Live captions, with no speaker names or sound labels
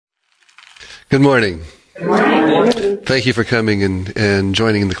Good morning. Good morning. Thank you for coming and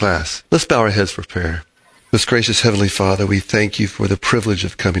joining in the class. Let's bow our heads for prayer. Most gracious Heavenly Father, we thank you for the privilege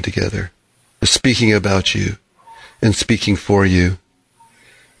of coming together, of speaking about you and speaking for you.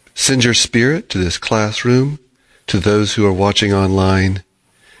 Send your Spirit to this classroom, to those who are watching online,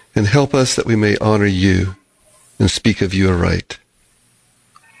 and help us that we may honor you and speak of you aright.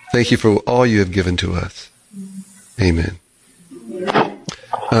 Thank you for all you have given to us. Amen.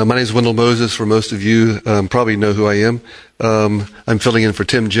 My name is Wendell Moses. For most of you, probably know who I am. I'm filling in for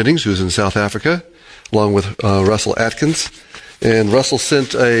Tim Jennings, who's in South Africa, along with Russell Atkins. And Russell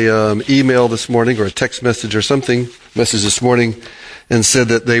sent a email this morning, or a text message or message this morning, and said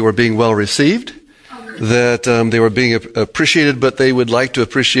that they were being well received, that they were being appreciated, but they would like to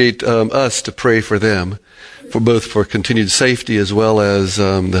appreciate us to pray for them, for continued safety as well as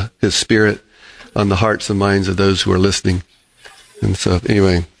His Spirit on the hearts and minds of those who are listening. And so,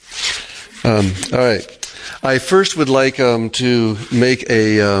 anyway, all right. I first would like to make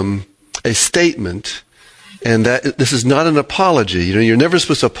a statement, and that this is not an apology. You know, you're never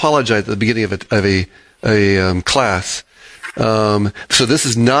supposed to apologize at the beginning of a class. So this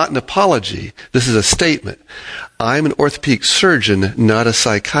is not an apology. This is a statement. I'm an orthopedic surgeon, not a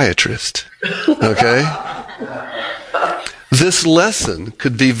psychiatrist. Okay? This lesson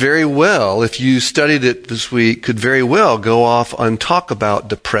could be very well, if you studied it this week, could very well go off and talk about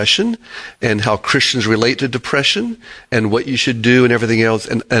depression and how Christians relate to depression and what you should do and everything else.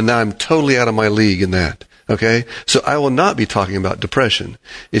 And I'm totally out of my league in that. Okay? So I will not be talking about depression.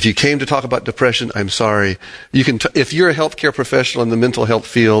 If you came to talk about depression, I'm sorry. You can, if you're a healthcare professional in the mental health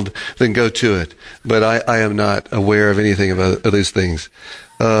field, then go to it. But I am not aware of anything of those things.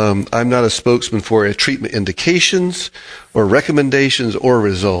 I'm not a spokesman for treatment indications or recommendations or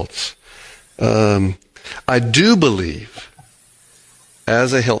results. I do believe,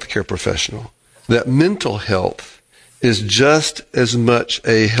 as a healthcare professional, that mental health is just as much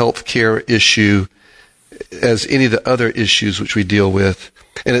a healthcare issue as any of the other issues which we deal with.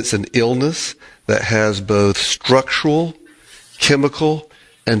 And it's an illness that has both structural, chemical,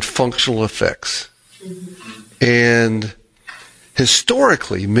 and functional effects. And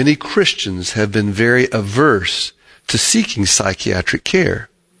historically, many Christians have been very averse to seeking psychiatric care.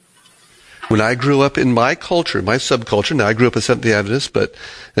 When I grew up in my culture, my subculture, now I grew up as Seventh-day Adventist, but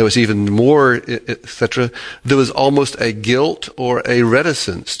there was even more, etc., there was almost a guilt or a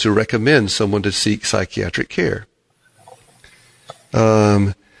reticence to recommend someone to seek psychiatric care.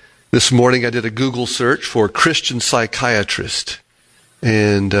 This morning I did a Google search for Christian psychiatrist,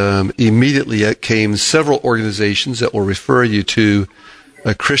 and immediately it came several organizations that will refer you to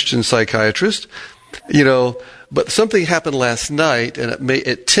a Christian psychiatrist. You know, but something happened last night, and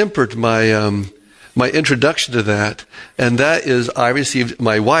it tempered my my introduction to that. And that is,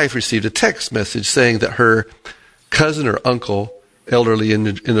 my wife received a text message saying that her cousin or uncle, elderly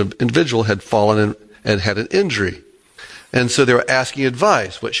individual, had fallen and had an injury. And so they were asking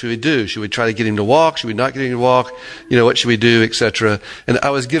advice. What should we do? Should we try to get him to walk? Should we not get him to walk? You know, what should we do, etc. And I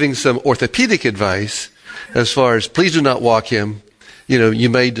was giving some orthopedic advice as far as, please do not walk him. You know, you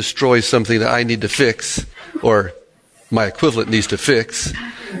may destroy something that I need to fix, or my equivalent needs to fix.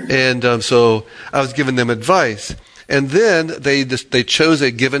 And so I was giving them advice. And then they chose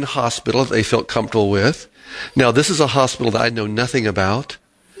a given hospital that they felt comfortable with. Now, this is a hospital that I know nothing about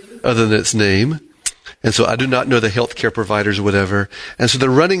other than its name. And so I do not know the healthcare providers or whatever. And so they're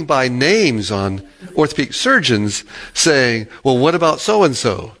running by names on orthopedic surgeons saying, well, what about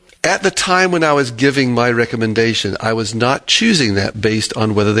so-and-so? At the time when I was giving my recommendation, I was not choosing that based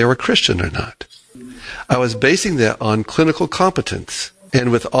on whether they were Christian or not. I was basing that on clinical competence.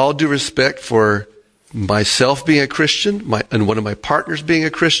 And with all due respect for myself being a Christian, and one of my partners being a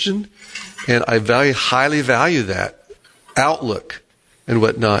Christian, and I highly value that outlook and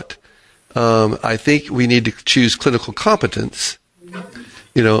whatnot, I think we need to choose clinical competence.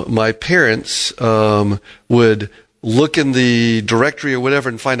 You know, my parents would look in the directory or whatever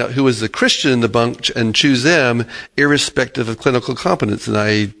and find out who was the Christian in the bunch and choose them irrespective of clinical competence. And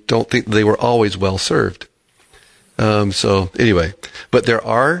I don't think they were always well served. So anyway, but there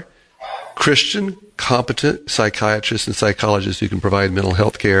are Christian competent psychiatrists and psychologists who can provide mental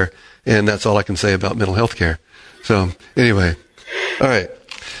health care. And that's all I can say about mental health care. So anyway, all right.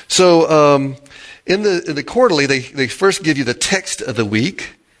 So in the quarterly, they first give you the text of the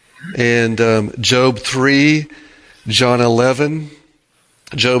week, and Job 3, John 11.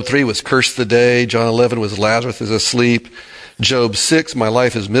 Job 3 was cursed the day. John 11 was Lazarus is asleep. Job 6, my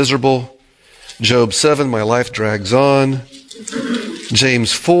life is miserable. Job 7, my life drags on.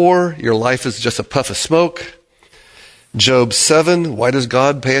 James 4, your life is just a puff of smoke. Job 7, why does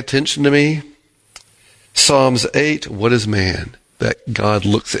God pay attention to me? Psalms 8, what is man that God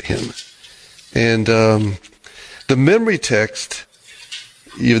looks at him? And the memory text,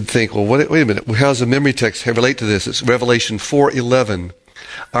 you'd think, well, wait a minute. How does the memory text relate to this? It's Revelation 4:11.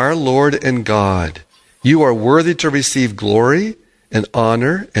 Our Lord and God, you are worthy to receive glory and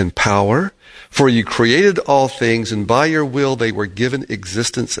honor and power, for you created all things, and by your will they were given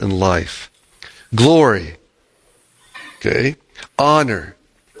existence and life. Glory, okay, honor,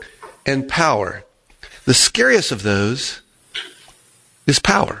 and power. The scariest of those is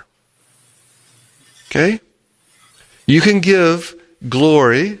power. Okay? You can give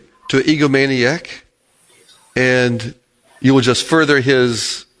glory to an egomaniac, and you will just further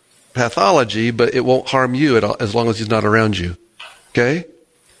his pathology, but it won't harm you at all, as long as he's not around you. Okay?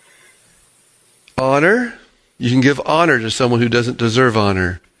 Honor, you can give honor to someone who doesn't deserve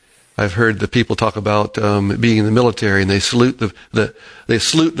honor. I've heard the people talk about being in the military, and they salute the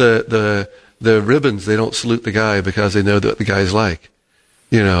ribbons. They don't salute the guy because they know what the guy's like,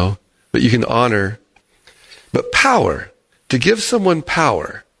 you know. But you can honor. But power, to give someone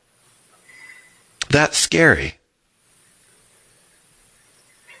power, that's scary.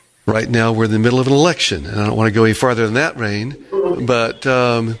 Right now we're in the middle of an election, and I don't want to go any farther than that, Rain, but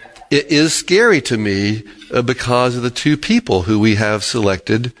it is scary to me because of the two people who we have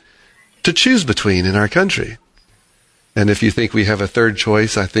selected to choose between in our country. And if you think we have a third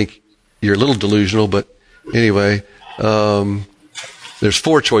choice, I think you're a little delusional, but anyway, there's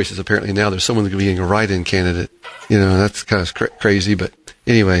 4 choices apparently now. There's someone being a write-in candidate. You know, that's kind of crazy, but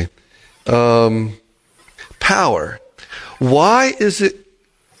anyway. Power. Why is it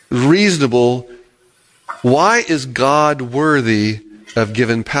reasonable? Why is God worthy of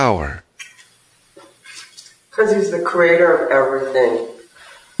given power? Because he's the creator of everything.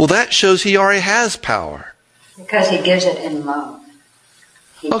 Well, that shows he already has power. Because he gives it in love.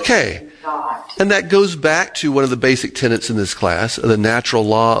 Okay. And that goes back to one of the basic tenets in this class, the natural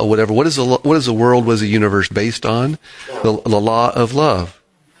law or whatever. What is the world, what is the universe based on? The law of love.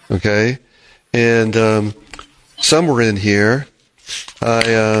 Okay? And somewhere in here,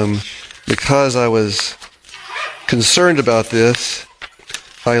 because I was concerned about this,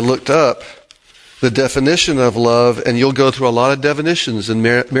 I looked up the definition of love, and you'll go through a lot of definitions in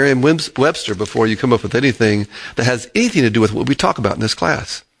Merriam-Webster before you come up with anything that has anything to do with what we talk about in this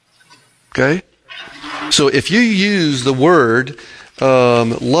class. Okay? So if you use the word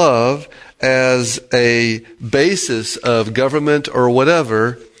love as a basis of government or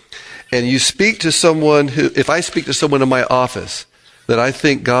whatever, and you speak to someone who, if I speak to someone in my office that I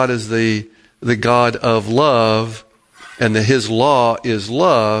think God is the God of love and that his law is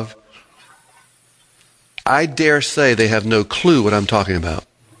love, I dare say they have no clue what I'm talking about.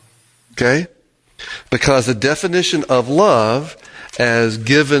 Okay? Because the definition of love, as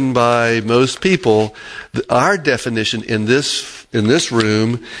given by most people, our definition in this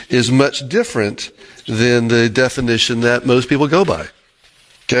room is much different than the definition that most people go by.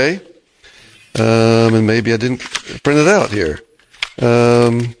 Okay? And maybe I didn't print it out here.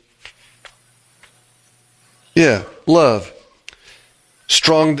 Love.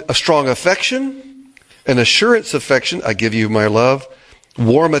 A strong affection. An assurance affection, I give you my love.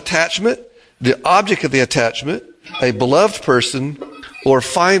 Warm attachment, the object of the attachment, a beloved person, or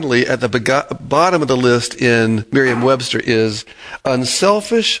finally, at the bottom of the list in Merriam-Webster is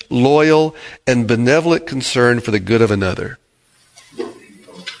unselfish, loyal, and benevolent concern for the good of another.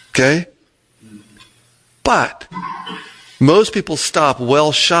 Okay? But most people stop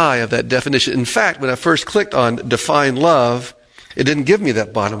well shy of that definition. In fact, when I first clicked on define love, it didn't give me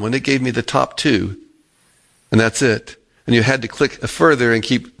that bottom one. It gave me the top 2. And that's it. And you had to click further and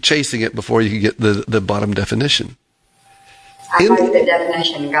keep chasing it before you could get the bottom definition. I like the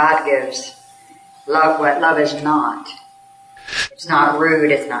definition God gives. Love what love is not. It's not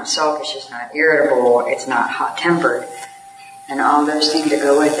rude, it's not selfish, it's not irritable, it's not hot-tempered. And all those things that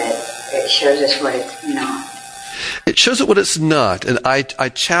go with it, it shows us what it's not. It shows it what it's not. And I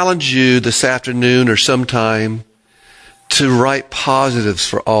challenge you this afternoon or sometime to write positives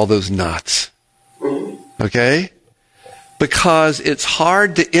for all those nots. Okay? Because it's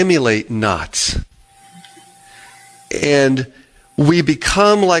hard to emulate knots. And we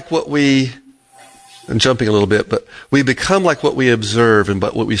become like what I'm jumping a little bit, but we become like what we observe and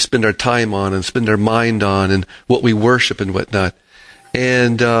what we spend our time on and spend our mind on and what we worship and whatnot.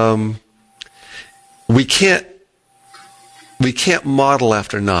 And we can't model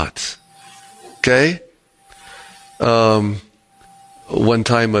after knots. Okay? One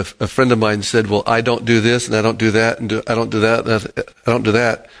time a friend of mine said, well, I don't do this and I don't do that and I don't do that and I don't do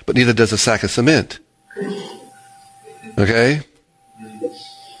that, but neither does a sack of cement. Okay?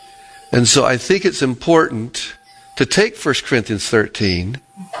 And so I think it's important to take 1 Corinthians 13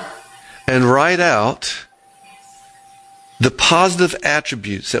 and write out the positive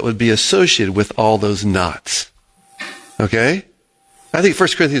attributes that would be associated with all those nots. Okay? I think 1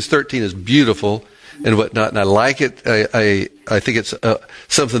 Corinthians 13 is beautiful and whatnot, and I like it. I think it's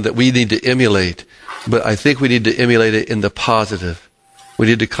something that we need to emulate, but I think we need to emulate it in the positive. We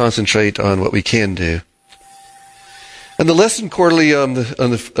need to concentrate on what we can do. And the lesson quarterly on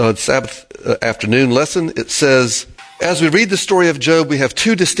the Sabbath afternoon lesson, it says, as we read the story of Job, we have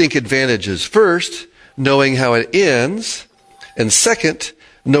two distinct advantages. First, knowing how it ends, and second,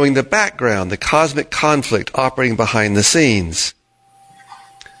 knowing the background, the cosmic conflict operating behind the scenes.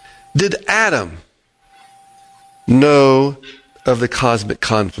 Did Adam know of the cosmic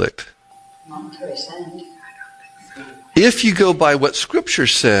conflict? Not to his end. If you go by what Scripture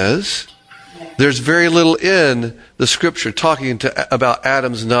says, there's very little in the Scripture talking about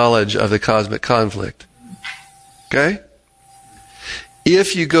Adam's knowledge of the cosmic conflict. Okay?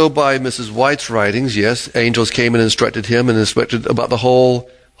 If you go by Mrs. White's writings, yes, angels came and instructed him and instructed about the whole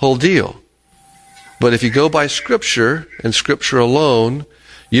deal. But if you go by Scripture and Scripture alone,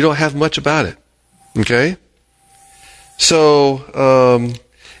 you don't have much about it. Okay? So,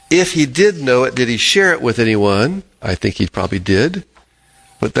 if he did know it, did he share it with anyone? I think he probably did.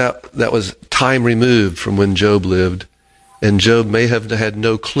 But that was time removed from when Job lived. And Job may have had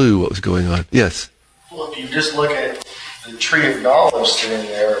no clue what was going on. Yes? Well, if you just look at the tree of knowledge sitting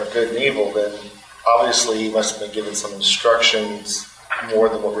there of good and evil, then obviously he must have been given some instructions more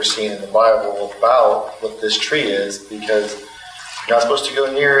than what we're seeing in the Bible about what this tree is, because you're not supposed to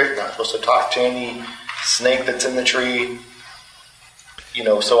go near it, you're not supposed to talk to any snake that's in the tree.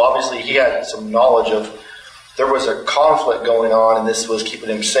 So obviously he had some knowledge of there was a conflict going on, and this was keeping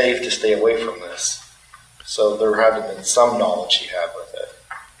him safe to stay away from this. So there had to have been some knowledge he had with it.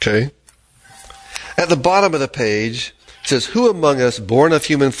 Okay. At the bottom of the page, it says, who among us, born of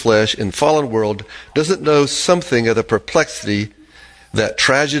human flesh in fallen world, doesn't know something of the perplexity that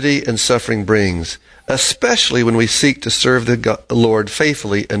tragedy and suffering brings, especially when we seek to serve the Lord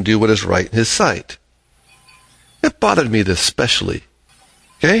faithfully and do what is right in His sight? It bothered me, this especially.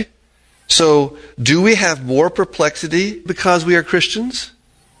 Okay? So, do we have more perplexity because we are Christians?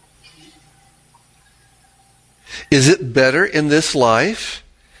 Is it better in this life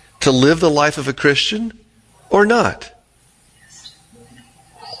to live the life of a Christian or not?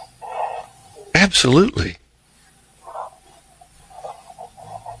 Absolutely.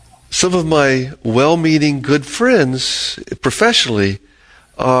 Some of my well-meaning good friends professionally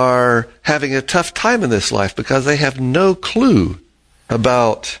are having a tough time in this life because they have no clue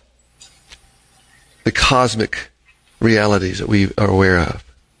about the cosmic realities that we are aware of.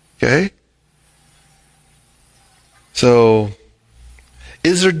 Okay? So,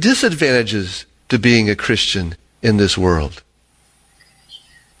 is there disadvantages to being a Christian in this world?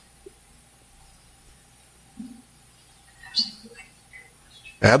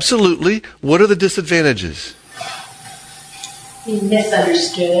 Absolutely. What are the disadvantages? Being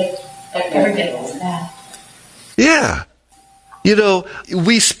misunderstood. Everybody knows that. Yeah.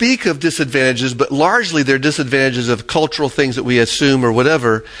 We speak of disadvantages, but largely they're disadvantages of cultural things that we assume or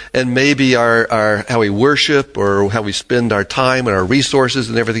whatever, and maybe our how we worship or how we spend our time and our resources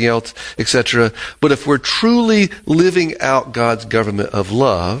and everything else, etc. But if we're truly living out God's government of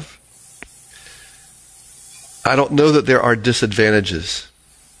love, I don't know that there are disadvantages.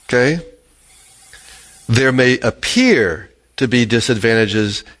 Okay? There may appear to be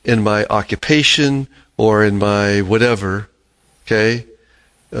disadvantages in my occupation or in my whatever. Okay?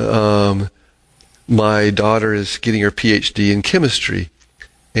 My daughter is getting her PhD in chemistry,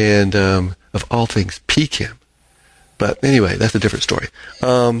 and of all things, PChem. But anyway, that's a different story.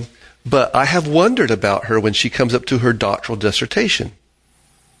 But I have wondered about her when she comes up to her doctoral dissertation.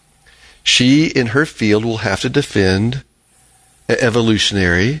 She, in her field, will have to defend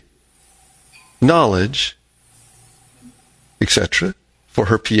evolutionary knowledge, etc., for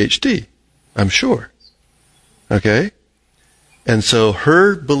her PhD, I'm sure. Okay? And so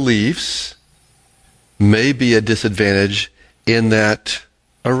her beliefs may be a disadvantage in that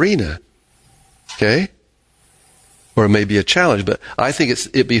arena. Okay? Or it may be a challenge, but I think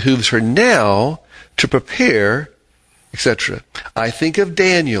it behooves her now to prepare, etc. I think of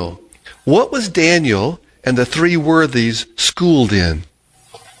Daniel. What was Daniel and the three worthies schooled in?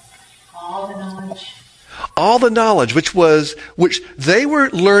 All the knowledge. All the knowledge, which they were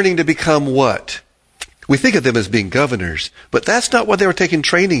learning to become what? We think of them as being governors, but that's not what they were taking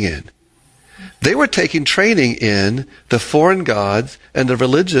training in. They were taking training in the foreign gods and the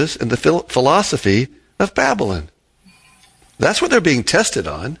religious and the philosophy of Babylon. That's what they're being tested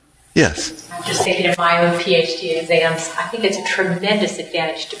on. Yes. I'm just thinking of my own PhD exams. I think it's a tremendous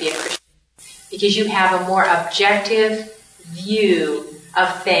advantage to be a Christian because you have a more objective view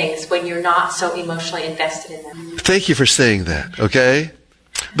of things when you're not so emotionally invested in them. Thank you for saying that, okay?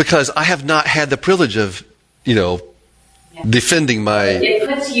 Because I have not had the privilege of, defending my... It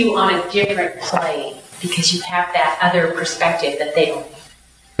puts you on a different plane because you have that other perspective that they don't.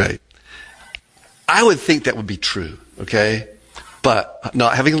 Right. I would think that would be true, okay? But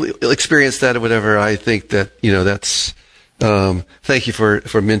not having experienced that or whatever, I think that, that's... thank you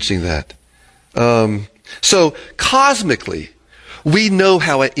for mentioning that. So, cosmically, we know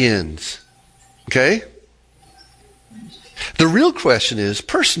how it ends, okay? The real question is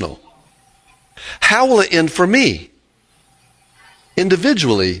personal. How will it end for me?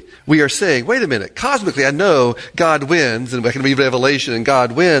 Individually, we are saying, wait a minute, cosmically I know God wins, and I can read Revelation and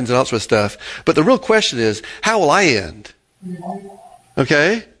God wins and all that sort of stuff. But the real question is, how will I end?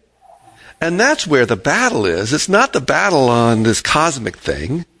 Okay? And that's where the battle is. It's not the battle on this cosmic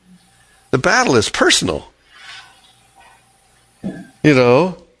thing. The battle is personal.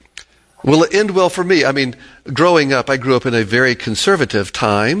 Will it end well for me? I mean, growing up, I grew up in a very conservative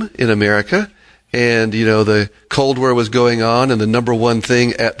time in America. And, the Cold War was going on, and the number one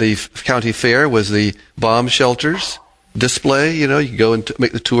thing at the county fair was the bomb shelters display. You could go and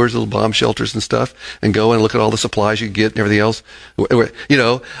make the tours of the bomb shelters and stuff, and go and look at all the supplies you could get and everything else.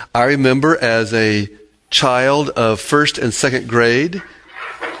 I remember as a child of first and second grade,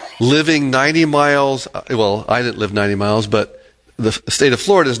 living 90 miles, well, I didn't live 90 miles, but the state of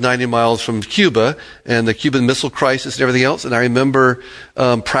Florida is 90 miles from Cuba and the Cuban Missile Crisis and everything else. And I remember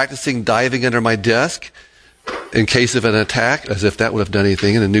practicing diving under my desk in case of an attack, as if that would have done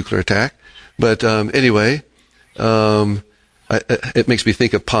anything in a nuclear attack. But anyway, it makes me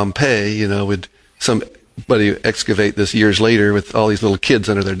think of Pompeii, would somebody excavate this years later with all these little kids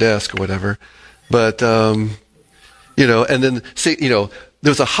under their desk or whatever. But, and then, there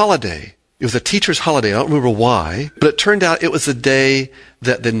was a holiday. It was a teacher's holiday. I don't remember why, but it turned out it was the day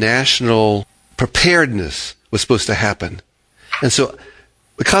that the national preparedness was supposed to happen. And so,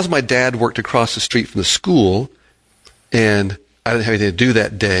 because my dad worked across the street from the school, and I didn't have anything to do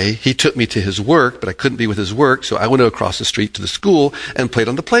that day, he took me to his work, but I couldn't be with his work, so I went across the street to the school and played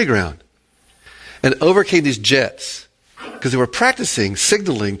on the playground. And over came these jets, because they were practicing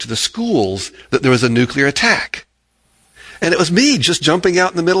signaling to the schools that there was a nuclear attack. And it was me just jumping out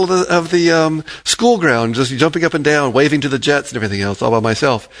in the middle of the school ground, just jumping up and down, waving to the jets and everything else, all by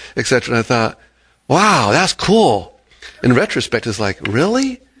myself, etc. And I thought, wow, that's cool. In retrospect, it's like,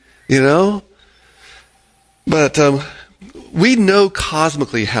 really? But we know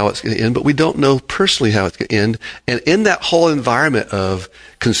cosmically how it's going to end, but we don't know personally how it's going to end. And in that whole environment of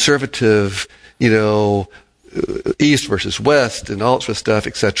conservative, East versus West and all that sort of stuff,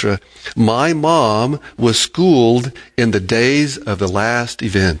 etc. My mom was schooled in the days of the last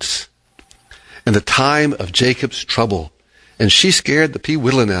events and the time of Jacob's trouble. And she scared the pea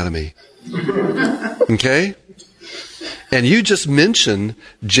whittling out of me. Okay? And you just mentioned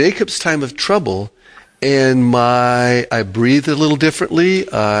Jacob's time of trouble, and I breathe a little differently.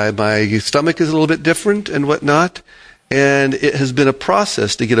 My stomach is a little bit different and whatnot. And it has been a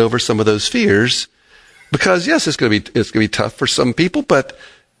process to get over some of those fears. Because yes, it's going to be tough for some people, but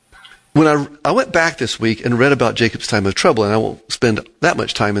when I went back this week and read about Jacob's time of trouble, and I won't spend that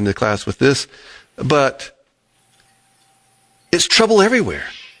much time in the class with this, but it's trouble everywhere.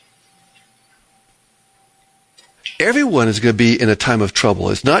 Everyone is going to be in a time of trouble.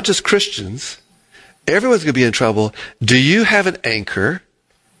 It's not just Christians. Everyone's going to be in trouble. Do you have an anchor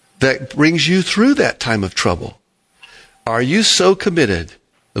that brings you through that time of trouble? Are you so committed?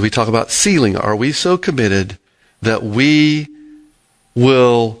 As we talk about sealing, are we so committed that we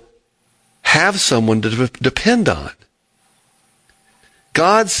will have someone to depend on?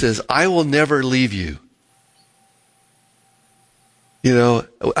 God says, I will never leave you. I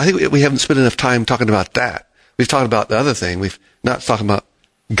think we haven't spent enough time talking about that. We've talked about the other thing. We've not talking about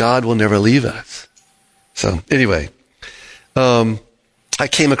God will never leave us. So anyway, I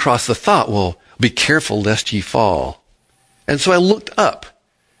came across the thought, well, be careful lest ye fall. And so I looked up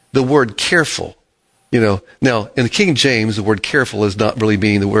the word careful. Now in the King James, the word careful is not really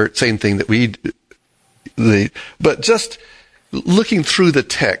meaning the same thing that but just looking through the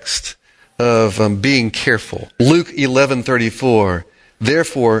text of being careful. Luke 11:34,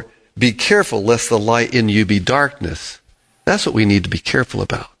 therefore be careful lest the light in you be darkness. That's what we need to be careful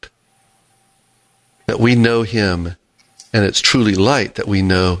about. That we know him, and it's truly light that we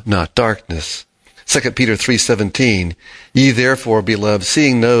know, not darkness. 2 Peter 3:17, ye therefore, beloved,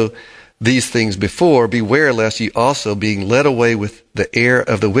 seeing these things before, beware lest you also, being led away with the error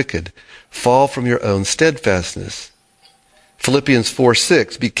of the wicked, fall from your own steadfastness. Philippians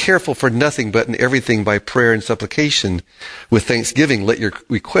 4:6, be careful for nothing, but in everything by prayer and supplication with thanksgiving let your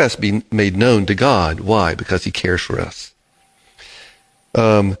requests be made known to God. Why? Because he cares for us.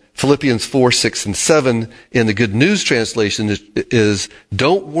 Philippians 4:6 and 7 in the Good News translation is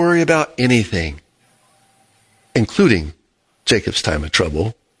don't worry about anything, including Jacob's time of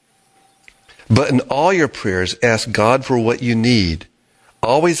trouble. But in all your prayers, ask God for what you need,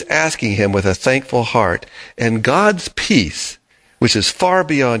 always asking him with a thankful heart. And God's peace, which is far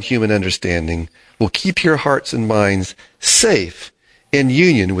beyond human understanding, will keep your hearts and minds safe in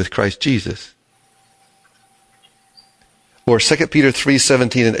union with Christ Jesus. Or 2 Peter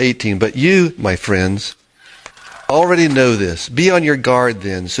 3:17 and 18, but you, my friends, already know this. Be on your guard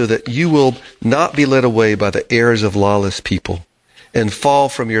then, so that you will not be led away by the errors of lawless people and fall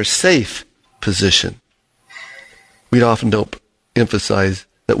from your safe position. We often don't emphasize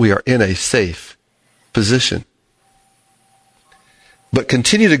that we are in a safe position. But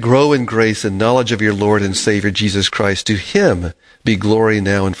continue to grow in grace and knowledge of your Lord and Savior Jesus Christ. To him be glory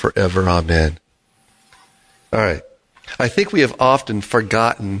now and forever. Amen. All right. I think we have often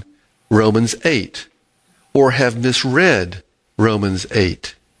forgotten Romans 8 or have misread Romans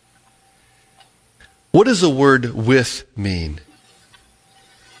 8. What does the word with mean?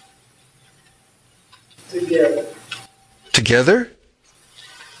 Together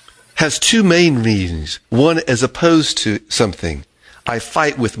has two main meanings. One as opposed to something. I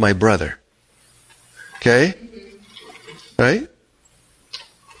fight with my brother. Okay? Right?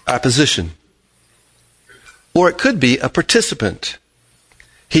 Opposition. Or it could be a participant.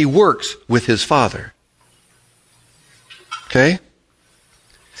 He works with his father. Okay?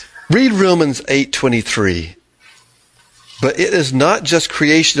 Read Romans 8:23. But it is not just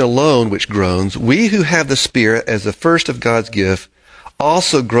creation alone which groans. We who have the Spirit as the first of God's gift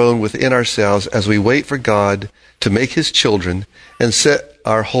also groan within ourselves as we wait for God to make his children and set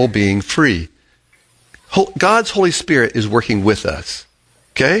our whole being free. God's Holy Spirit is working with us.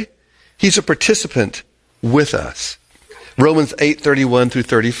 Okay? He's a participant with us. Romans 8:31 through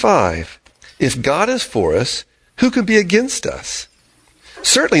 35. If God is for us, who can be against us?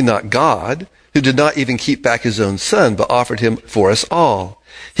 Certainly not God, who did not even keep back his own son, but offered him for us all.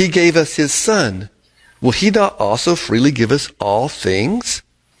 He gave us his son. Will he not also freely give us all things?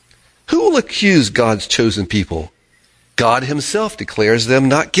 Who will accuse God's chosen people? God himself declares them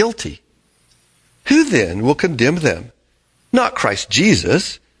not guilty. Who then will condemn them? Not Christ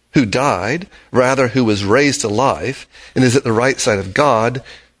Jesus, who died, rather who was raised to life and is at the right side of God,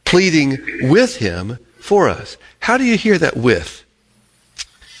 pleading with him for us. How do you hear that with?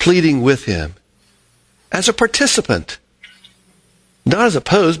 Pleading with him. As a participant. Not as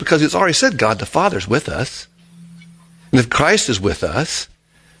opposed, because it's already said God the Father is with us. And if Christ is with us,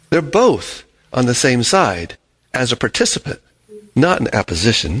 they're both on the same side as a participant, not in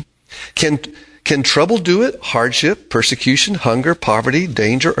opposition. Can trouble do it? Hardship, persecution, hunger, poverty,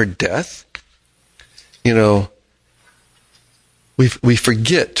 danger, or death? You know, we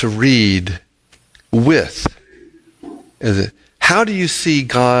forget to read with. How do you see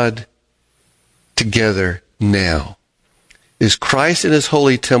God together now? Is Christ in his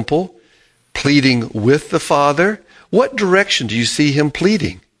holy temple pleading with the Father? What direction do you see him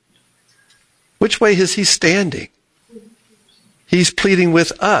pleading? Which way is he standing? He's pleading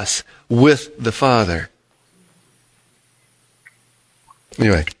with us, with the Father.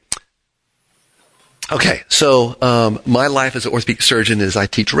 Anyway. Okay, so my life as an orthopedic surgeon is I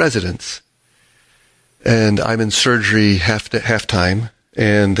teach residents. And I'm in surgery half time.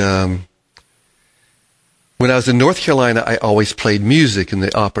 And when I was in North Carolina, I always played music in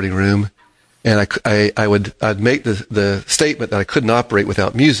the operating room. And I'd make the statement that I couldn't operate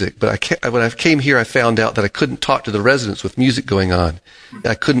without music. But when I came here, I found out that I couldn't talk to the residents with music going on.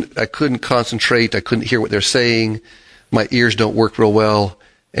 I couldn't concentrate. I couldn't hear what they're saying. My ears don't work real well.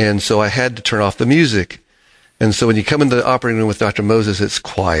 And so I had to turn off the music. And so when you come into the operating room with Dr. Moses, it's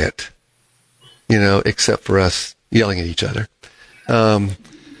quiet, except for us yelling at each other.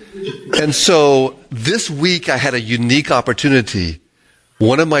 And so this week I had a unique opportunity.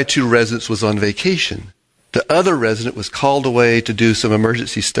 One of my two residents was on vacation. The other resident was called away to do some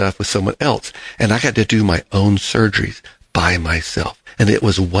emergency stuff with someone else. And I got to do my own surgeries by myself. And it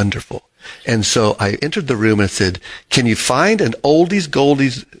was wonderful. And so I entered the room and I said, can you find an oldies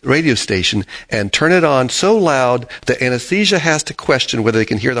goldies radio station and turn it on so loud that anesthesia has to question whether they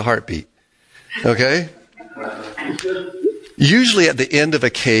can hear the heartbeat? Okay? Usually at the end of a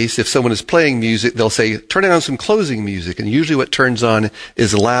case, if someone is playing music, they'll say, turn on some closing music. And usually what turns on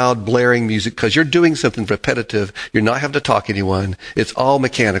is loud, blaring music because you're doing something repetitive. You're not having to talk to anyone. It's all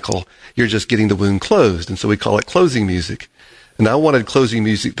mechanical. You're just getting the wound closed. And so we call it closing music. And I wanted closing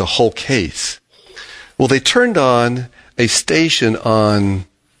music the whole case. Well, they turned on a station on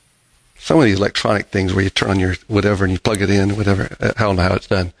some of these electronic things where you turn on your whatever and you plug it in, whatever. I don't know how it's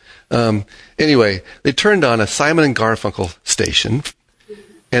done. Anyway, they turned on a Simon and Garfunkel station,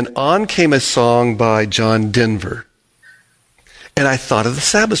 and on came a song by John Denver. And I thought of the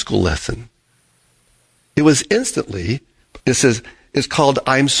Sabbath school lesson. It was instantly, it says, it's called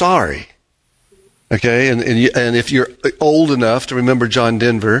I'm Sorry. Okay, and if you're old enough to remember John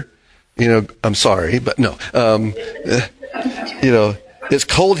Denver, I'm sorry, but no. It's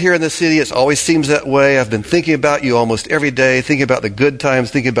cold here in the city. It always seems that way. I've been thinking about you almost every day, thinking about the good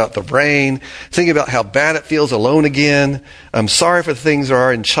times, thinking about the rain, thinking about how bad it feels alone again. I'm sorry for the things there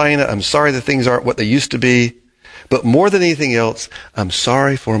are in China. I'm sorry that things aren't what they used to be. But more than anything else, I'm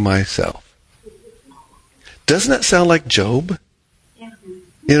sorry for myself. Doesn't that sound like Job?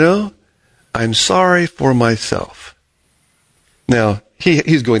 Yeah. I'm sorry for myself. Now,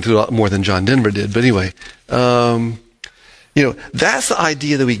 he's going through a lot more than John Denver did, but anyway, that's the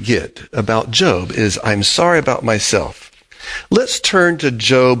idea that we get about Job is I'm sorry about myself. Let's turn to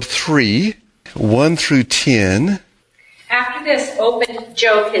Job 3, 1 through 10. After this opened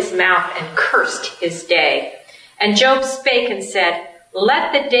Job his mouth and cursed his day. And Job spake and said,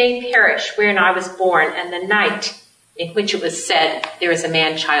 let the day perish wherein I was born, and the night in which it was said, there is a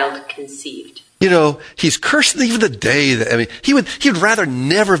man-child conceived. He's cursed even the day that, he would rather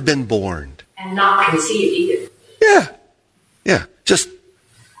never have been born. And not conceived either. Yeah. Just,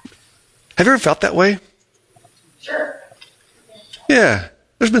 have you ever felt that way? Sure. Yeah.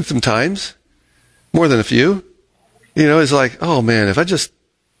 There's been some times, more than a few. It's like, oh man, if I just,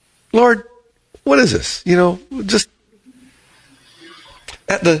 Lord, what is this? Just,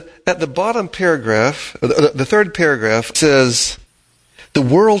 at the bottom paragraph, the third paragraph says, the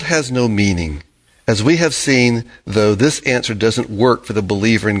world has no meaning. As we have seen, though, this answer doesn't work for the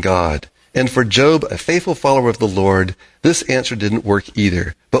believer in God. And for Job, a faithful follower of the Lord, this answer didn't work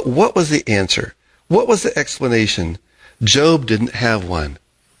either. But what was the answer? What was the explanation? Job didn't have one.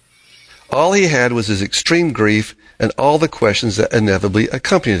 All he had was his extreme grief and all the questions that inevitably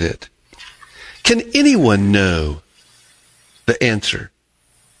accompanied it. Can anyone know the answer?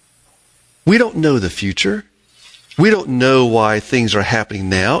 We don't know the future. We don't know why things are happening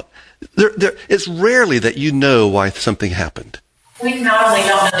now. It's rarely that you know why something happened. We not only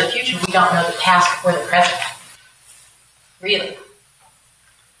don't know the future, we don't know the past or the present. Really.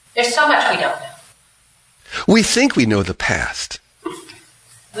 There's so much we don't know. We think we know the past.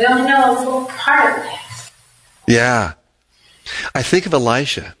 We only know a little part of the past. Yeah. I think of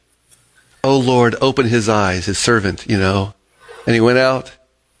Elisha. Oh Lord, open his eyes, his servant, And he went out.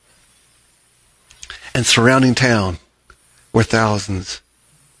 And surrounding town were thousands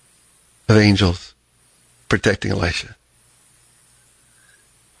of angels protecting Elisha.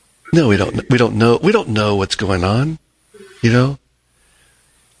 No, we don't know. We don't know what's going on,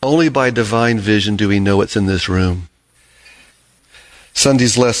 Only by divine vision do we know what's in this room.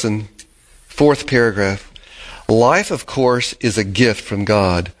 Sunday's lesson, fourth paragraph. Life, of course, is a gift from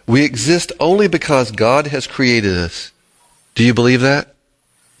God. We exist only because God has created us. Do you believe that?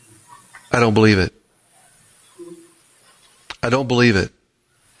 I don't believe it. I don't believe it.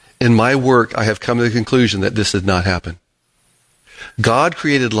 In my work, I have come to the conclusion that this did not happen. God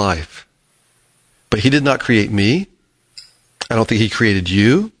created life, but He did not create me. I don't think He created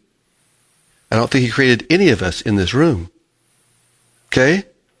you. I don't think He created any of us in this room. Okay?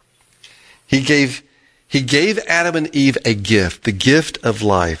 He gave Adam and Eve a gift, the gift of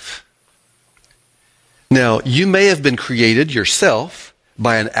life. Now, you may have been created yourself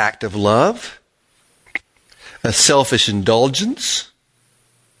by an act of love, a selfish indulgence,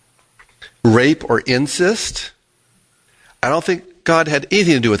 rape or incest. I don't think God had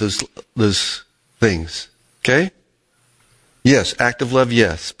anything to do with those things. Okay? Yes, act of love,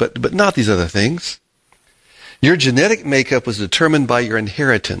 yes, but not these other things. Your genetic makeup was determined by your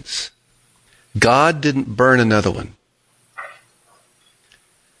inheritance. God didn't burn another one.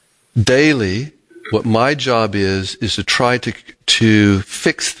 Daily, what my job is to try to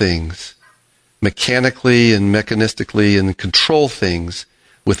fix things mechanically and mechanistically and control things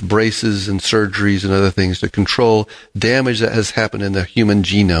with braces and surgeries and other things to control damage that has happened in the human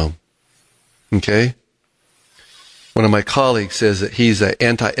genome. Okay? One of my colleagues says that he's an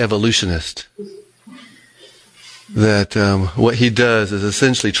anti-evolutionist. that what he does is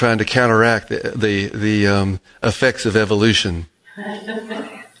essentially trying to counteract the effects of evolution.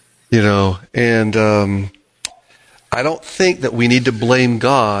 And I don't think that we need to blame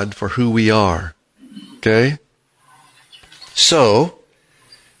God for who we are. Okay? So,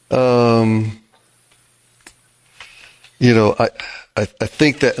 I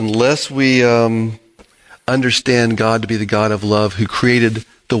think that unless we understand God to be the God of love who created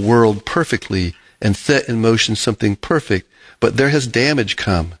the world perfectly and set in motion something perfect, but there has damage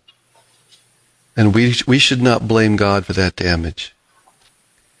come. And we should not blame God for that damage.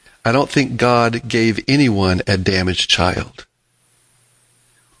 I don't think God gave anyone a damaged child.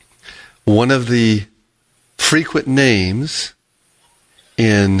 One of the frequent names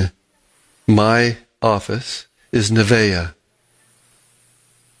in my office is Nevaeh.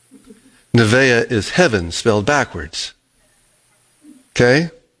 Nevaeh is heaven spelled backwards.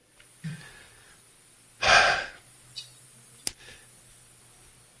 Okay?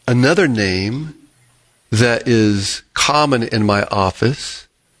 Another name that is common in my office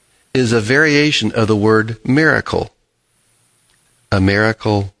is a variation of the word miracle. A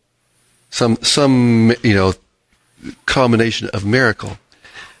miracle, some combination of miracle.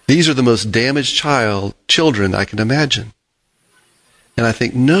 These are the most damaged children I can imagine. And I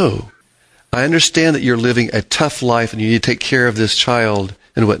think, no, I understand that you're living a tough life and you need to take care of this child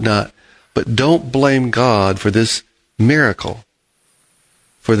and whatnot, but don't blame God for this miracle.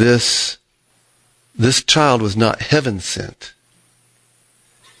 For this child was not heaven sent.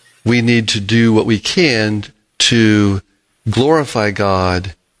 We need to do what we can to glorify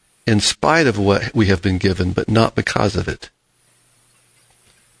God in spite of what we have been given, but not because of it.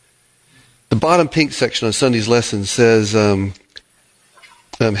 The bottom pink section on Sunday's lesson says,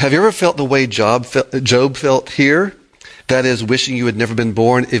 have you ever felt the way Job felt here? That is, wishing you had never been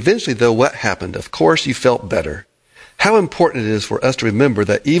born. Eventually, though, what happened? Of course, you felt better. How important it is for us to remember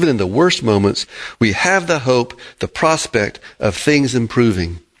that even in the worst moments, we have the hope, the prospect of things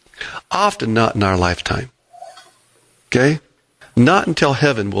improving. Often not in our lifetime. Okay? Not until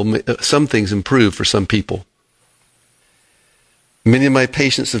heaven will some things improve for some people. Many of my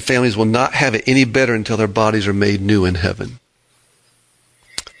patients and families will not have it any better until their bodies are made new in heaven.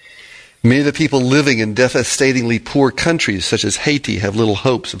 Many of the people living in devastatingly poor countries such as Haiti have little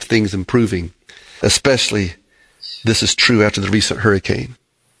hopes of things improving. Especially, this is true after the recent hurricane.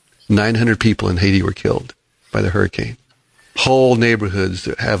 900 people in Haiti were killed by the hurricane. Whole neighborhoods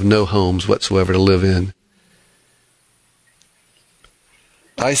that have no homes whatsoever to live in.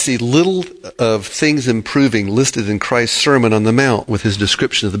 I see little of things improving listed in Christ's Sermon on the Mount with his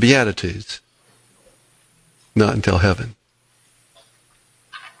description of the Beatitudes. Not until heaven.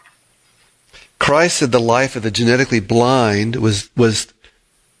 Christ said the life of the genetically blind was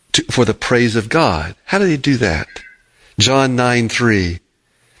for the praise of God. How did he do that? John 9:3.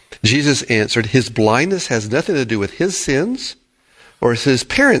 Jesus answered, his blindness has nothing to do with his sins or his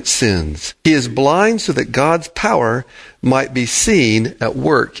parents' sins. He is blind so that God's power might be seen at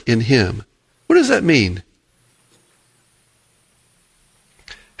work in him. What does that mean?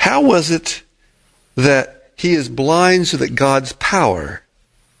 How was it that he is blind so that God's power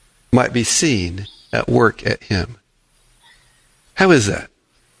might be seen at work at him? How is that?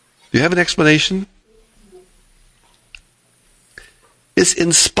 Do you have an explanation? It's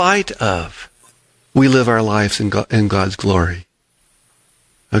in spite of we live our lives in God's glory.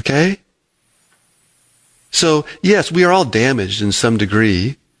 Okay? So, yes, we are all damaged in some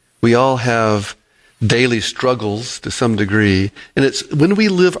degree. We all have daily struggles to some degree. And it's when we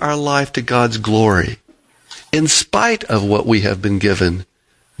live our life to God's glory, in spite of what we have been given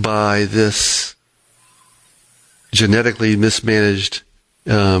by this genetically mismanaged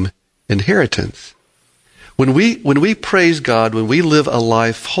inheritance. When we praise God, when we live a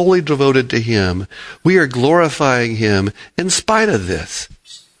life wholly devoted to him, we are glorifying him in spite of this.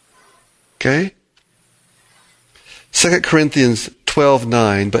 Okay? 2 Corinthians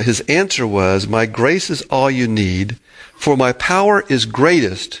 12:9, but his answer was, my grace is all you need, for my power is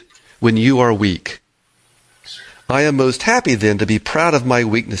greatest when you are weak. I am most happy then to be proud of my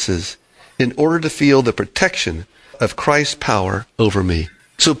weaknesses in order to feel the protection of Christ's power over me.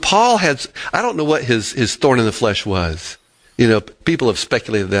 So Paul had, I don't know what his thorn in the flesh was. People have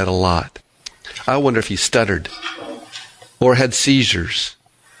speculated that a lot. I wonder if he stuttered or had seizures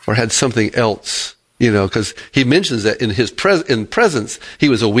or had something else, because he mentions that in his presence, he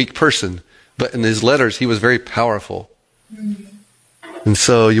was a weak person, but in his letters, he was very powerful. And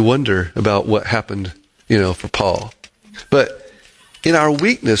so you wonder about what happened, for Paul. But in our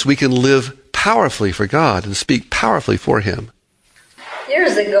weakness, we can live powerfully for God and speak powerfully for him.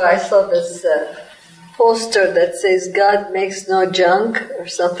 Years ago, I saw this poster that says God makes no junk or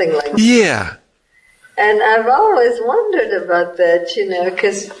something like that. Yeah. And I've always wondered about that,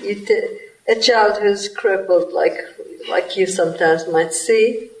 because a child who's crippled, like you sometimes might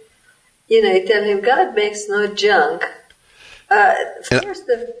see, you tell him God makes no junk. Of course,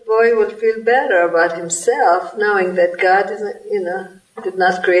 the boy will feel better about himself, knowing that God did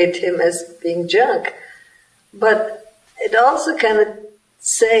not create him as being junk. But it also kind of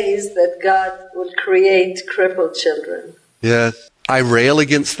says that God will create crippled children. Yes. I rail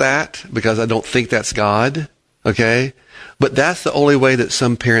against that because I don't think that's God. Okay? But that's the only way that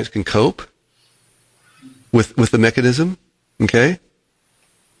some parents can cope with the mechanism. Okay?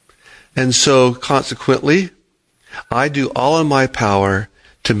 And so, consequently, I do all in my power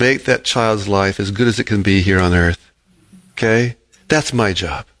to make that child's life as good as it can be here on earth. Okay? That's my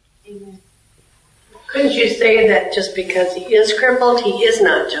job. Couldn't you say that just because he is crippled, he is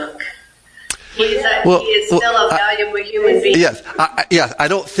not junk? He is still a valuable human being. Yes, I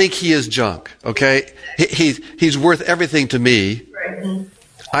don't think he is junk. Okay, he's worth everything to me. Right.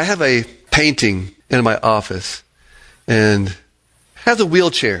 I have a painting in my office, and has a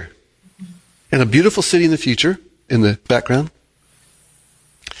wheelchair, and a beautiful city in the future in the background,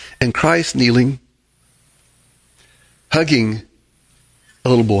 and Christ kneeling, hugging a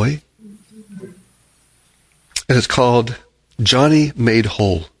little boy. And it's called Johnny Made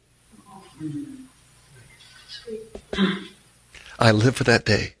Whole. I live for that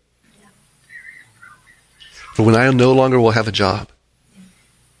day. For when I no longer will have a job.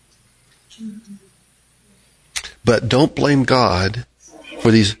 But don't blame God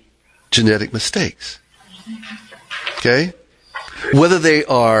for these genetic mistakes. Okay? Whether they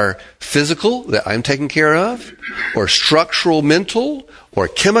are physical, that I'm taking care of, or structural, mental, or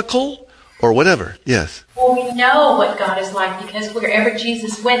chemical, or whatever. Yes. Well, we know what God is like because wherever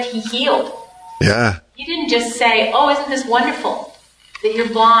Jesus went, he healed. Yeah. He didn't just say, oh, isn't this wonderful that you're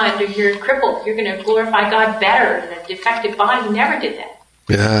blind or you're crippled. You're going to glorify God better than a defective body. He never did that.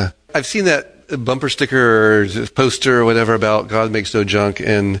 Yeah. I've seen that bumper sticker or poster or whatever about God makes no junk,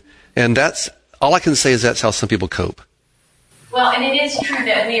 and that's, all I can say is that's how some people cope. Well, and it is true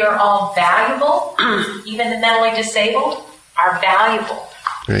that we are all valuable. Even the mentally disabled are valuable.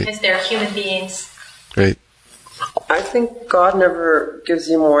 Right. Because they're human beings. Right. I think God never gives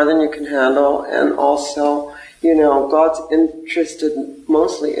you more than you can handle, and also, God's interested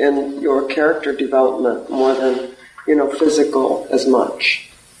mostly in your character development more than, physical as much.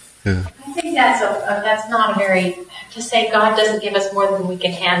 Yeah. I think that's not a very, to say God doesn't give us more than we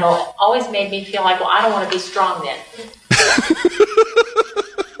can handle always made me feel like, well, I don't want to be strong then.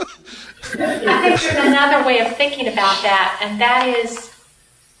 I think there's another way of thinking about that, and that is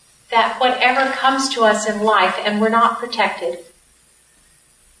that whatever comes to us in life and we're not protected,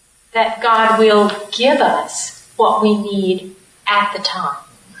 that God will give us what we need at the time.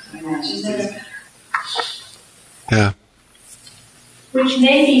 Yeah. Which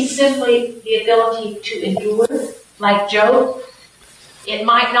may be simply the ability to endure, like Job. It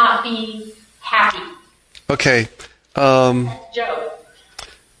might not be happy. Okay. Job.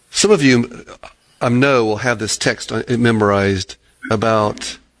 Some of you, I know, will have this text memorized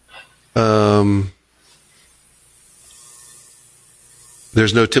about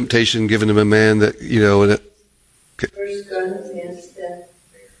there's no temptation given to a man that,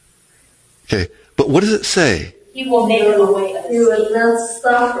 Okay. But what does it say? He will make a way of escape. He will not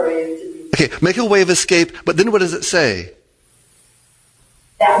suffer you to be. Okay, make a way of escape, but then what does it say?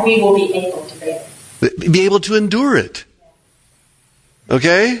 That we will be able to bear. Be able to endure it.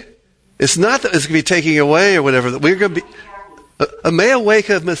 Okay? It's not that it's going to be taking away or whatever. That we're going to be a way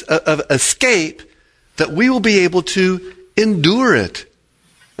of escape, that we will be able to endure it.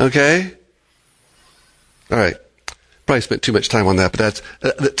 Okay? All right. Probably spent too much time on that, but that's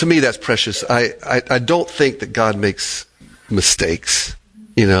to me that's precious. I don't think that God makes mistakes,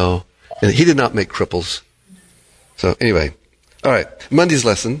 and He did not make cripples. So anyway, all right. Monday's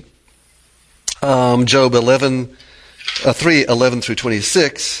lesson, Job 3:11 through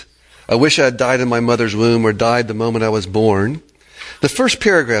 26. I wish I had died in my mother's womb or died the moment I was born. The first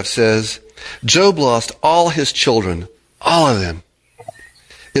paragraph says, Job lost all his children, all of them.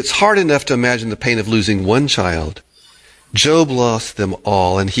 It's hard enough to imagine the pain of losing one child. Job lost them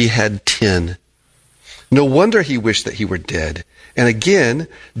all, and he had 10. No wonder he wished that he were dead. And again,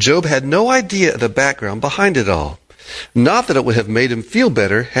 Job had no idea of the background behind it all. Not that it would have made him feel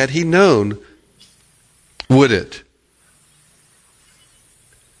better had he known. Would it?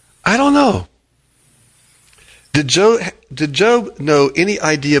 I don't know. Did Job know any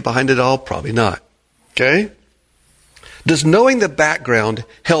idea behind it all? Probably not. Okay? Does knowing the background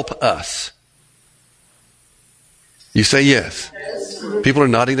help us? You say yes. People are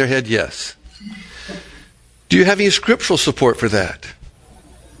nodding their head yes. Do you have any scriptural support for that?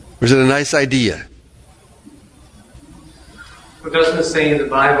 Or is it a nice idea? Well, doesn't it say in the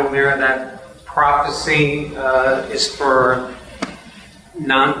Bible there that prophecy is for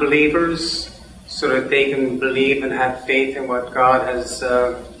non-believers so that they can believe and have faith in what God has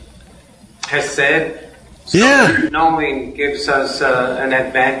said? So yeah. Knowing gives us an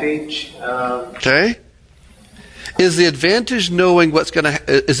advantage. Okay. Is the advantage knowing what's going to...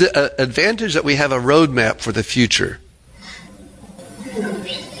 Is it an advantage that we have a roadmap for the future?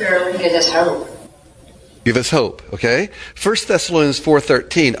 Surely gives us hope. Give us hope, okay? 1 Thessalonians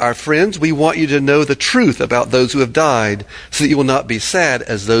 4:13. Our friends, we want you to know the truth about those who have died, so that you will not be sad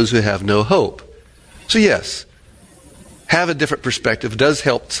as those who have no hope. So yes, have a different perspective does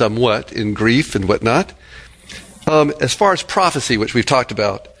help somewhat in grief and whatnot. As far as prophecy, which we've talked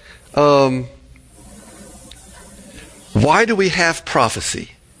about, why do we have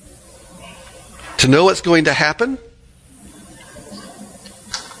prophecy? To know what's going to happen?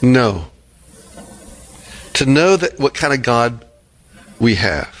 No. To know that what kind of God we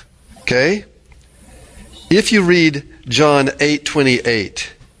have. Okay? If you read John 8:28,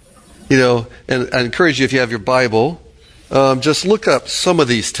 and I encourage you, if you have your Bible, just look up some of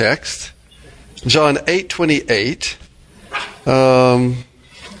these texts. John 8:28,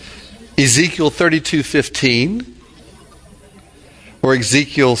 Ezekiel 32:15, or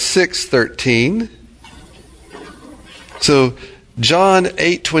Ezekiel 6:13. So John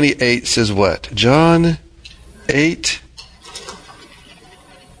 8:28 says what? John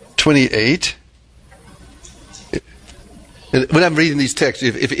 8:28. And when I'm reading these texts,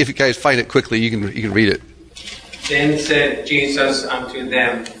 if you guys find it quickly, you can read it. Then said Jesus unto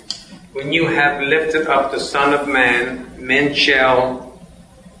them, when you have lifted up the Son of Man, then shall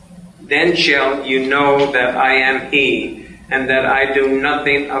you know that I am He, and that I do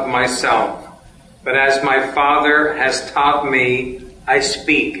nothing of myself. But as my Father has taught me, I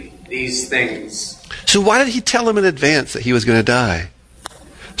speak these things. So why did He tell them in advance that He was going to die?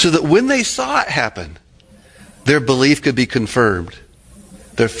 So that when they saw it happen, their belief could be confirmed.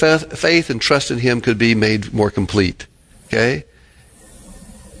 Their faith and trust in Him could be made more complete. Okay?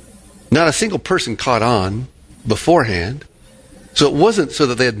 Not a single person caught on beforehand. So it wasn't so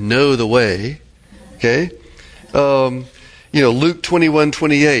that they'd know the way. Okay? Luke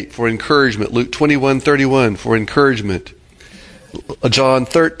 21:28 for encouragement. Luke 21:31 for encouragement. John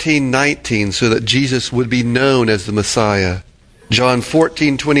 13:19 so that Jesus would be known as the Messiah. John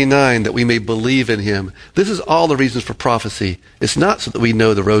 14:29 that we may believe in Him. This is all the reasons for prophecy. It's not so that we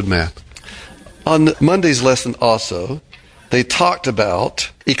know the roadmap. On Monday's lesson also, they talked about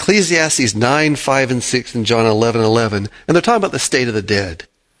Ecclesiastes 9:5 and 6 and John 11:11, and they're talking about the state of the dead.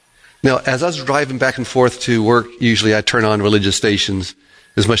 Now, as I was driving back and forth to work, usually I turn on religious stations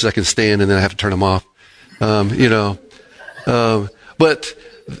as much as I can stand, and then I have to turn them off. But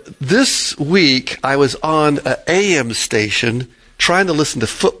this week, I was on an AM station trying to listen to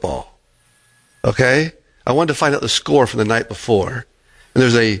football. Okay? I wanted to find out the score from the night before. And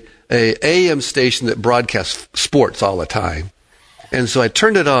there's a AM station that broadcasts sports all the time. And so I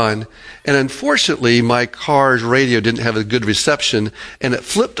turned it on, and unfortunately, my car's radio didn't have a good reception, and it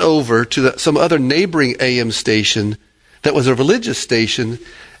flipped over to some other neighboring AM station that was a religious station,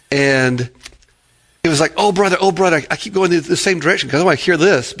 and it was like, oh brother, I keep going in the same direction because I want to hear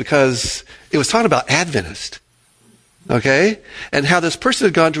this, because it was talking about Adventist. Okay? And how this person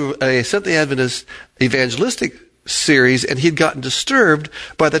had gone to a Seventh-day Adventist evangelistic series, and he'd gotten disturbed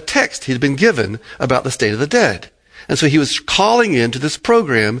by the text he'd been given about the state of the dead. And so he was calling into this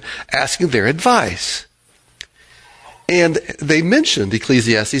program, asking their advice. And they mentioned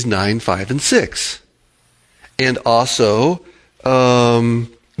Ecclesiastes 9:5 and 6. And also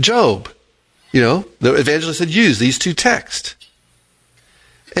Job. The evangelist had used these two texts.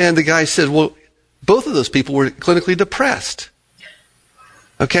 And the guy said, well, both of those people were clinically depressed.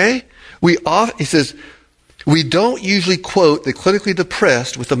 Okay? He says, we don't usually quote the clinically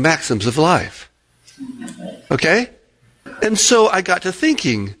depressed with the maxims of life. Okay? And so I got to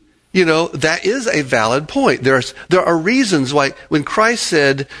thinking, that is a valid point. There are reasons why when Christ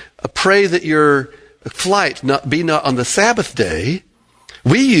said, pray that your flight be not on the Sabbath day,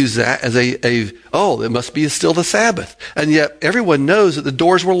 we use that as it must be still the Sabbath. And yet everyone knows that the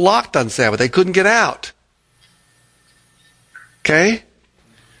doors were locked on Sabbath. They couldn't get out. Okay?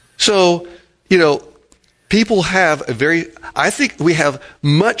 So, people have I think we have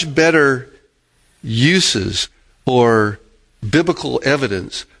much better uses or biblical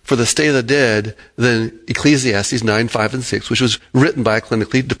evidence for the state of the dead than Ecclesiastes 9:5 and 6, which was written by a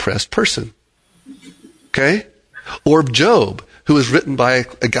clinically depressed person. Okay? Or Job, who was written by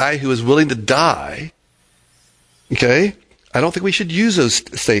a guy who was willing to die. Okay? I don't think we should use those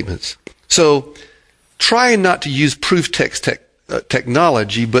statements. So, trying not to use proof text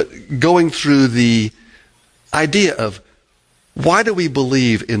technology, but going through the idea of why do we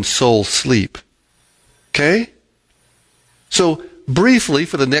believe in soul sleep? Okay? So, briefly,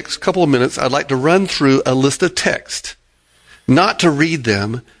 for the next couple of minutes, I'd like to run through a list of texts. Not to read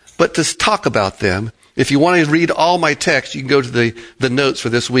them, but to talk about them. If you want to read all my text, you can go to the notes for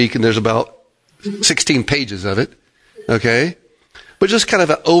this week, and there's about 16 pages of it. Okay? But just kind of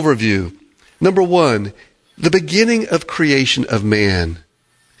an overview. Number one, the beginning of creation of man.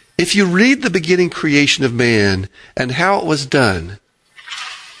 If you read the beginning creation of man and how it was done,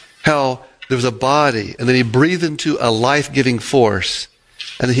 how there was a body, and then he breathed into a life-giving force,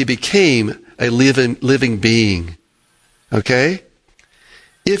 and then he became a living being. Okay?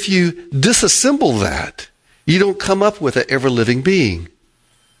 If you disassemble that, you don't come up with an ever-living being.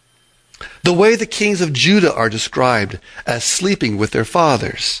 The way the kings of Judah are described as sleeping with their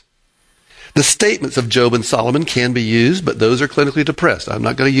fathers. The statements of Job and Solomon can be used, but those are clinically depressed. I'm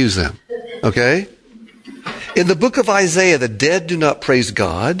not going to use them. Okay? In the book of Isaiah, the dead do not praise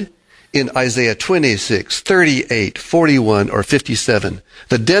God. In Isaiah 26, 38, 41, or 57,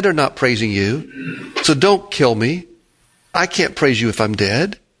 the dead are not praising you, so don't kill me. I can't praise you if I'm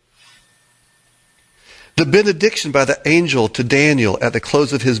dead. The benediction by the angel to Daniel at the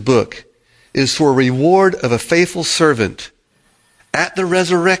close of his book is for a reward of a faithful servant at the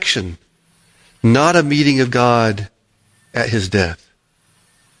resurrection, not a meeting of God at his death.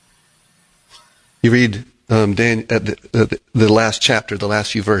 You read the last chapter, the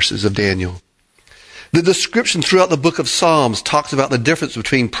last few verses of Daniel. The description throughout the book of Psalms talks about the difference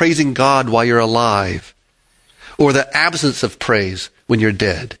between praising God while you're alive or the absence of praise when you're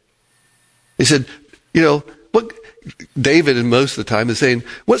dead. He said, what David, and most of the time, is saying,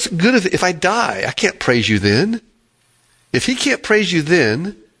 what's good if I die? I can't praise you then. If he can't praise you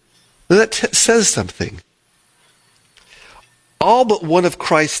then that says something. All but one of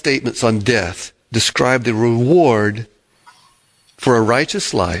Christ's statements on death describe the reward for a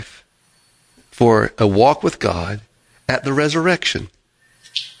righteous life, for a walk with God at the resurrection,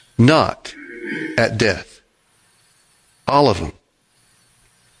 not at death. All of them.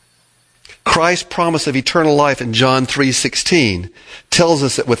 Christ's promise of eternal life in John 3:16 tells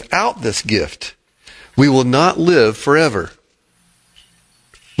us that without this gift, we will not live forever.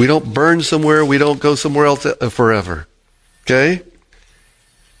 We don't burn somewhere, we don't go somewhere else forever. Okay?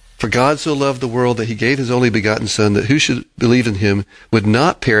 For God so loved the world that he gave his only begotten Son, that who should believe in him would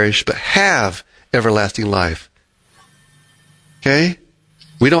not perish, but have everlasting life. Okay?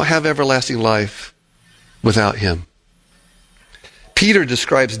 We don't have everlasting life without him. Peter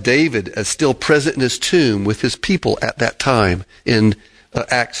describes David as still present in his tomb with his people at that time in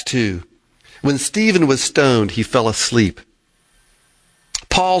Acts 2. When Stephen was stoned, he fell asleep.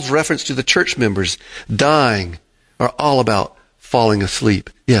 Paul's reference to the church members dying are all about falling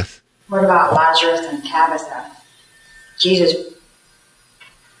asleep. Yes? What about Lazarus and Tabitha? Jesus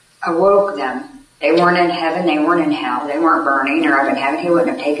awoke them. They weren't in heaven, they weren't in hell, they weren't burning or up in heaven. He wouldn't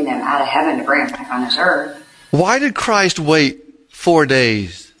have taken them out of heaven to bring them back on this earth. Why did Christ wait 4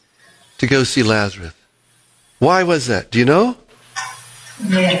 days to go see Lazarus? Why was that? Do you know?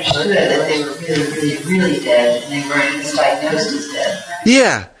 They understood that they were really dead, and they weren't misdiagnosed as dead.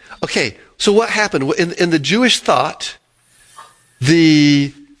 Yeah. Okay. So what happened? In the Jewish thought,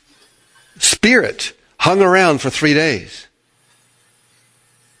 the spirit hung around for 3 days.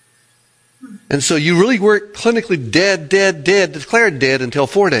 And so you really weren't clinically dead, declared dead until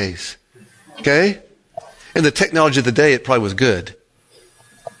 4 days. Okay? In the technology of the day, it probably was good.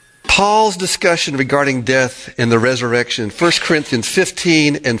 Paul's discussion regarding death and the resurrection, 1 Corinthians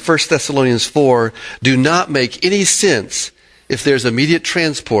 15 and 1 Thessalonians 4, do not make any sense if there's immediate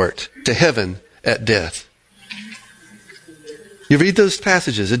transport to heaven at death. You read those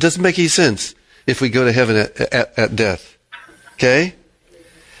passages, it doesn't make any sense if we go to heaven at death. Okay?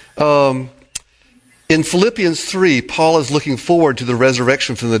 In Philippians 3, Paul is looking forward to the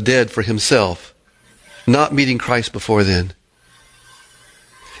resurrection from the dead for himself, not meeting Christ before then.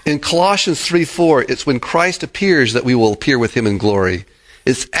 In Colossians 3:4, it's when Christ appears that we will appear with him in glory.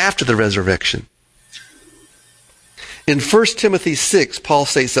 It's after the resurrection. In 1 Timothy 6, Paul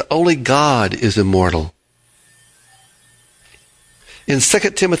states that only God is immortal. In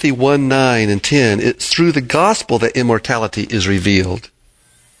 2 Timothy 1:9 and 10, it's through the gospel that immortality is revealed.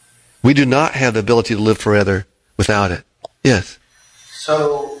 We do not have the ability to live forever without it. Yes?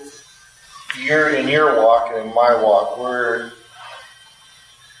 So, in your walk and in my walk,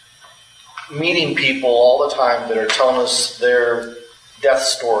 meeting people all the time that are telling us their death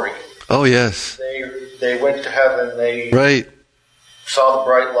story. Oh, yes. They went to heaven. They right. saw the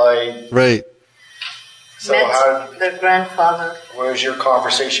bright light. Right. So met their grandfather. Where does your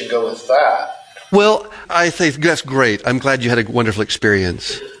conversation go with that? Well, I think that's great. I'm glad you had a wonderful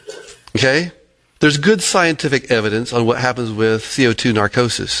experience. Okay? There's good scientific evidence on what happens with CO2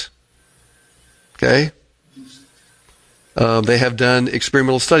 narcosis. Okay? They have done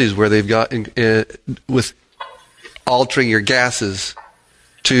experimental studies where they've got with altering your gases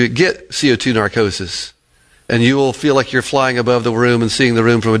to get CO2 narcosis. And you will feel like you're flying above the room and seeing the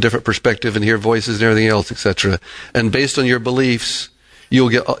room from a different perspective and hear voices and everything else, etc. And based on your beliefs,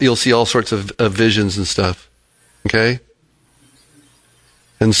 you'll see all sorts of visions and stuff. Okay?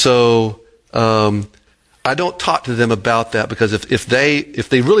 And so I don't talk to them about that, because if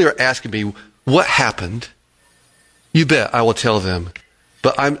they really are asking me what happened, you bet I will tell them.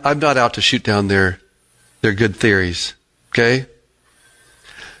 But I'm not out to shoot down their good theories. Okay?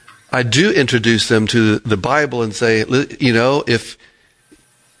 I do introduce them to the Bible and say, you know, if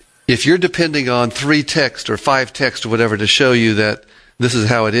you're depending on 3 texts or 5 texts or whatever to show you that this is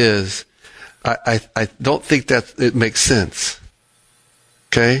how it is, I don't think that it makes sense.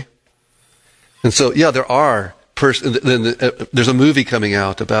 Okay? And so, yeah, there are there's a movie coming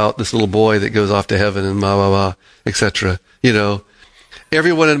out about this little boy that goes off to heaven and blah, blah, blah, etc. You know,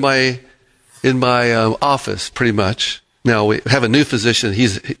 everyone in my office, pretty much. Now, we have a new physician.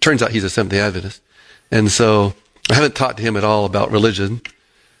 It turns out he's a Seventh-day Adventist. And so I haven't talked to him at all about religion.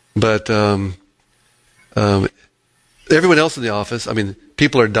 But everyone else in the office, I mean,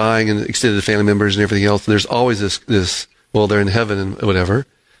 people are dying and extended family members and everything else. And there's always this well, they're in heaven and whatever.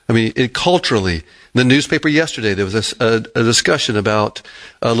 I mean, culturally, in the newspaper yesterday, there was a discussion about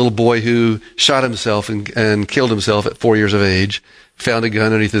a little boy who shot himself and killed himself at 4 years of age, found a gun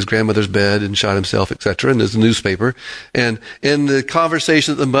underneath his grandmother's bed and shot himself, etc. And there's a newspaper. And in the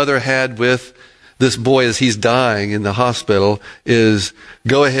conversation that the mother had with this boy as he's dying in the hospital is,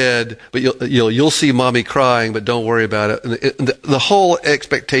 go ahead, but you'll see mommy crying, but don't worry about it. And the whole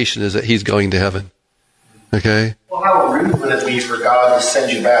expectation is that he's going to heaven. Okay? Well, how rude would it be for God to send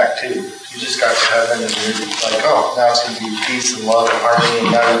you back, too? You just got to heaven and you're like, oh, now it's going to be peace and love and harmony,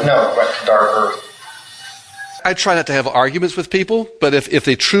 and now, no, back to dark earth. I try not to have arguments with people, but if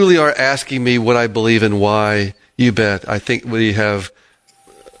they truly are asking me what I believe and why, you bet. I think we have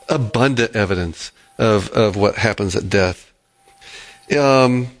abundant evidence of what happens at death.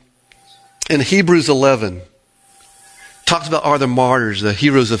 In Hebrews 11, talks about are the martyrs, the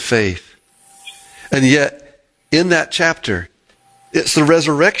heroes of faith. And yet, in that chapter, it's the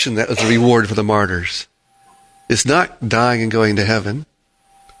resurrection that was the reward for the martyrs. It's not dying and going to heaven.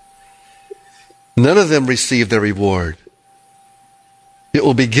 None of them received their reward. It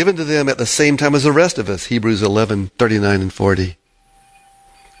will be given to them at the same time as the rest of us. Hebrews 11:39 and 40.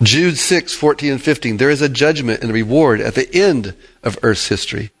 Jude 6:14 and 15. There is a judgment and a reward at the end of earth's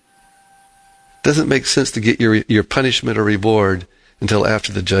history. Doesn't make sense to get your punishment or reward until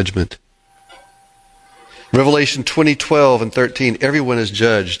after the judgment. Revelation 20:12 and 13. Everyone is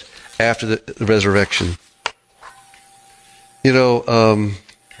judged after the resurrection. You know,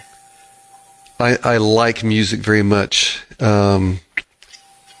 I like music very much.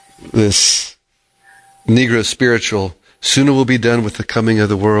 This Negro spiritual, sooner will be done with the coming of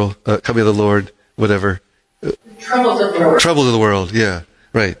the world, coming of the Lord, whatever. Troubles of the world. Troubles of the world, yeah,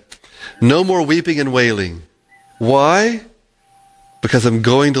 right. No more weeping and wailing. Why? Because I'm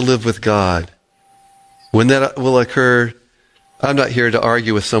going to live with God. When that will occur, I'm not here to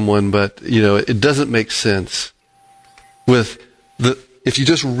argue with someone, but, you know, it doesn't make sense. If you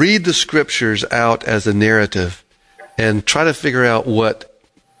just read the scriptures out as a narrative and try to figure out what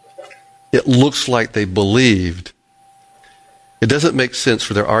it looks like they believed, it doesn't make sense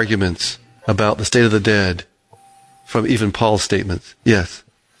for their arguments about the state of the dead from even Paul's statements. Yes?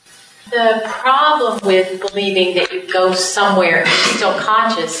 The problem with believing that you go somewhere and you're still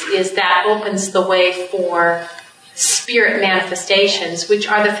conscious is that opens the way for spirit manifestations, which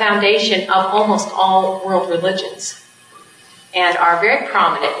are the foundation of almost all world religions and are very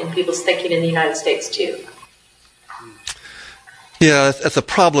prominent in people's thinking in the United States too. Yeah, that's a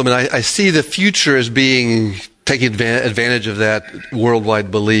problem, and I see the future as being taking advantage of that worldwide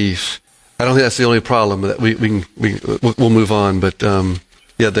belief. I don't think that's the only problem. That we'll move on, but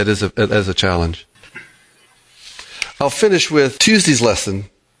yeah, that is a challenge. I'll finish with Tuesday's lesson: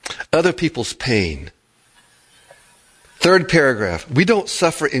 other people's pain. Third paragraph. We don't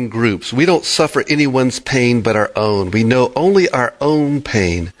suffer in groups. We don't suffer anyone's pain but our own. We know only our own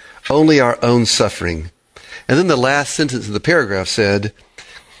pain, only our own suffering. And then the last sentence of the paragraph said,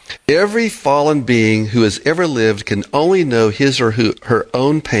 Every fallen being who has ever lived can only know his or her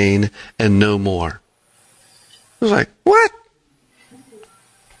own pain and no more. I was like, what?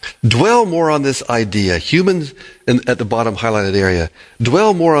 Dwell more on this idea. Humans, at the bottom highlighted area,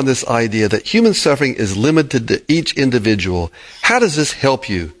 dwell more on this idea that human suffering is limited to each individual. How does this help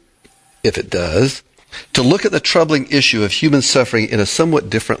you, if it does, to look at the troubling issue of human suffering in a somewhat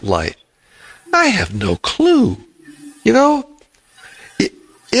different light? I have no clue. You know,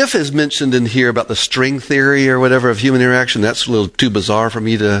 if is mentioned in here about the string theory or whatever of human interaction, that's a little too bizarre for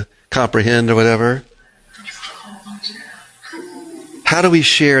me to comprehend or whatever. How do we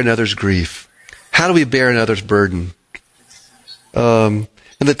share another's grief? How do we bear another's burden? In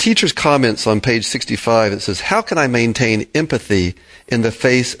the teacher's comments on page 65, it says, how can I maintain empathy in the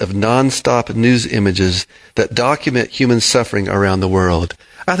face of nonstop news images that document human suffering around the world?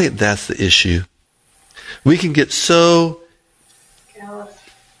 I think that's the issue. We can get so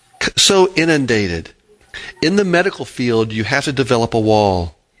inundated. In the medical field, you have to develop a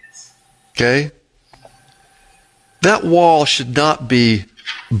wall. Okay? That wall should not be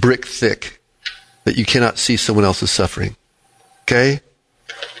brick thick, that you cannot see someone else's suffering. Okay?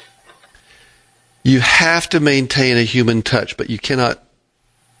 You have to maintain a human touch, but you cannot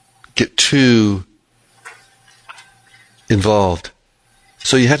get too involved.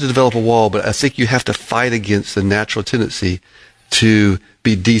 So you have to develop a wall, but I think you have to fight against the natural tendency to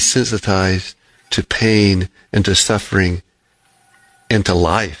be desensitized to pain and to suffering and to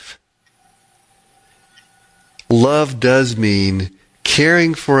life. Love does mean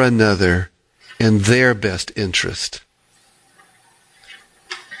caring for another in their best interest.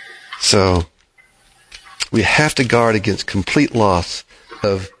 So, we have to guard against complete loss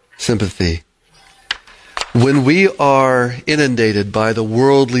of sympathy. When we are inundated by the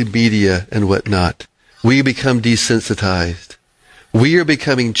worldly media and whatnot, we become desensitized. We are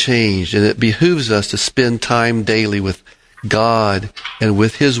becoming changed, and it behooves us to spend time daily with God and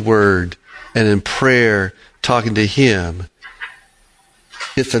with His Word and in prayer, talking to Him.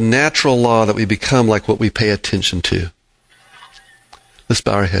 It's a natural law that we become like what we pay attention to. Let's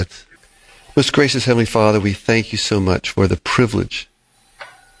bow our heads. Most gracious Heavenly Father, we thank you so much for the privilege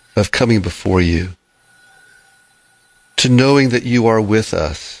of coming before you, to knowing that you are with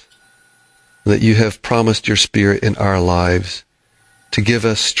us, that you have promised your Spirit in our lives to give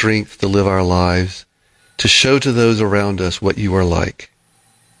us strength to live our lives, to show to those around us what you are like.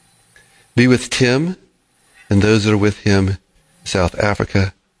 Be with Tim and those that are with him in South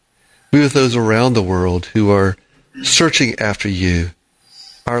Africa. Be with those around the world who are searching after you,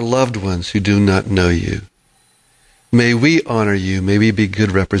 our loved ones who do not know you. May we honor you. May we be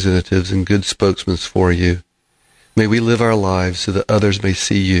good representatives and good spokesmen for you. May we live our lives so that others may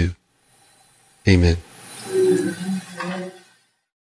see you. Amen.